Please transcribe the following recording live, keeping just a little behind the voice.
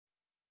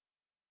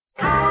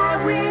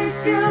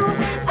wish you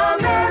a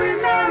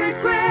Merry, Merry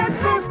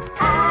Christmas.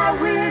 I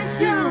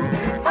wish you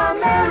a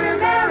Merry,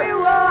 Merry,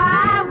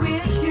 I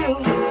wish you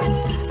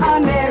a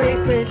Merry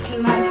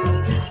Christmas.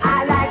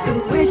 I like to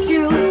wish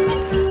you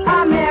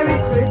a Merry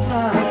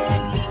Christmas.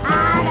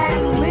 I like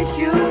to wish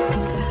you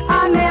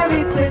a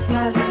Merry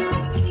Christmas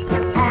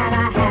and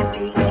a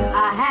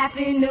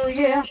Happy New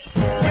Year. I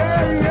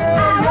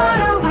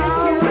wanna wish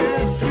you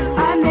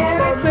a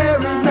Merry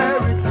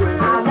Christmas.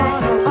 I like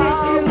to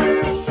wish you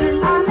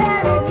a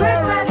Merry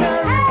Christmas.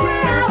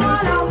 Hey, I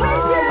wanna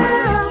wish you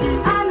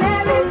a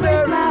Merry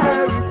Christmas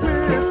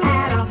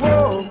and a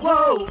whoa,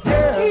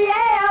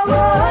 yeah,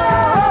 whoa.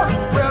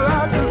 Well,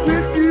 I could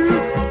wish you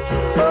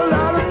a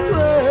lot of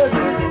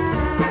presents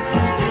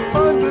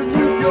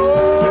underneath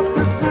your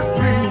Christmas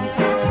tree.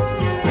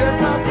 Yes,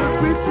 I could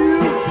wish you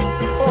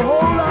a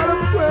whole lot of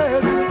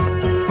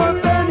presents, but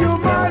then you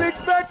might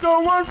expect a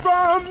one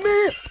from me.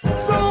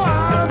 So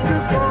I'm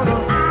just gonna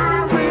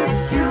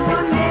Wish you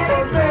a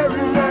Merry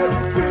Christmas.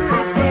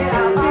 I said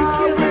I wish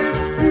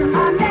you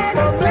a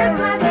Merry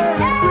Christmas.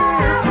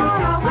 Yeah, I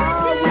wanna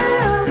wish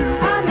you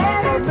a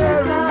Merry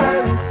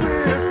Christmas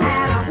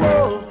and a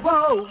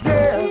whoa,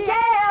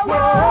 yeah,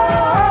 whoa.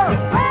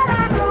 Well,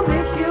 I could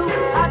wish you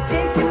a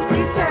big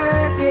juicy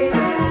turkey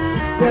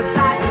with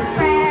lots of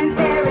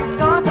cranberry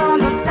sauce on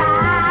the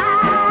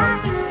side,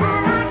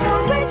 and I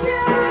could wish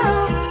you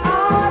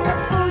all the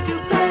food you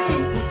could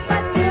eat,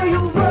 but still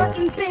you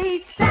wouldn't be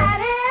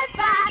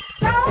satisfied.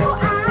 So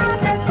I'm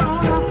just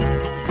gonna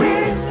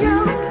wish you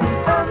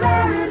a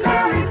Merry,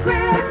 Merry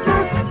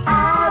Christmas. I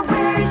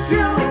wish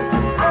you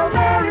a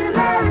Merry,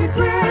 Merry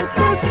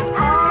Christmas.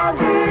 I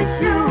wish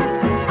you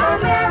a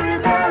Merry,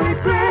 Merry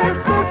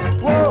Christmas.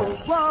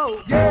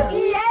 whoa, yeah.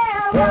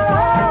 Yeah,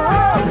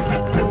 whoa.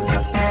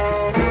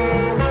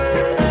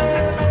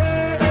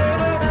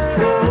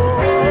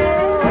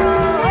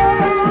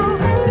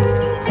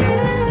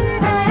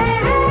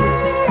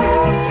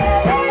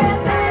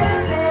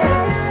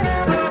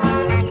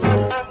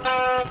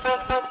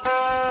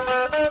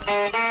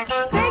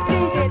 Vicky,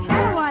 did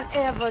anyone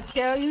ever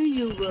tell you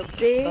you were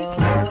big,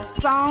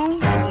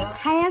 strong,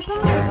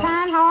 handsome,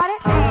 kind-hearted?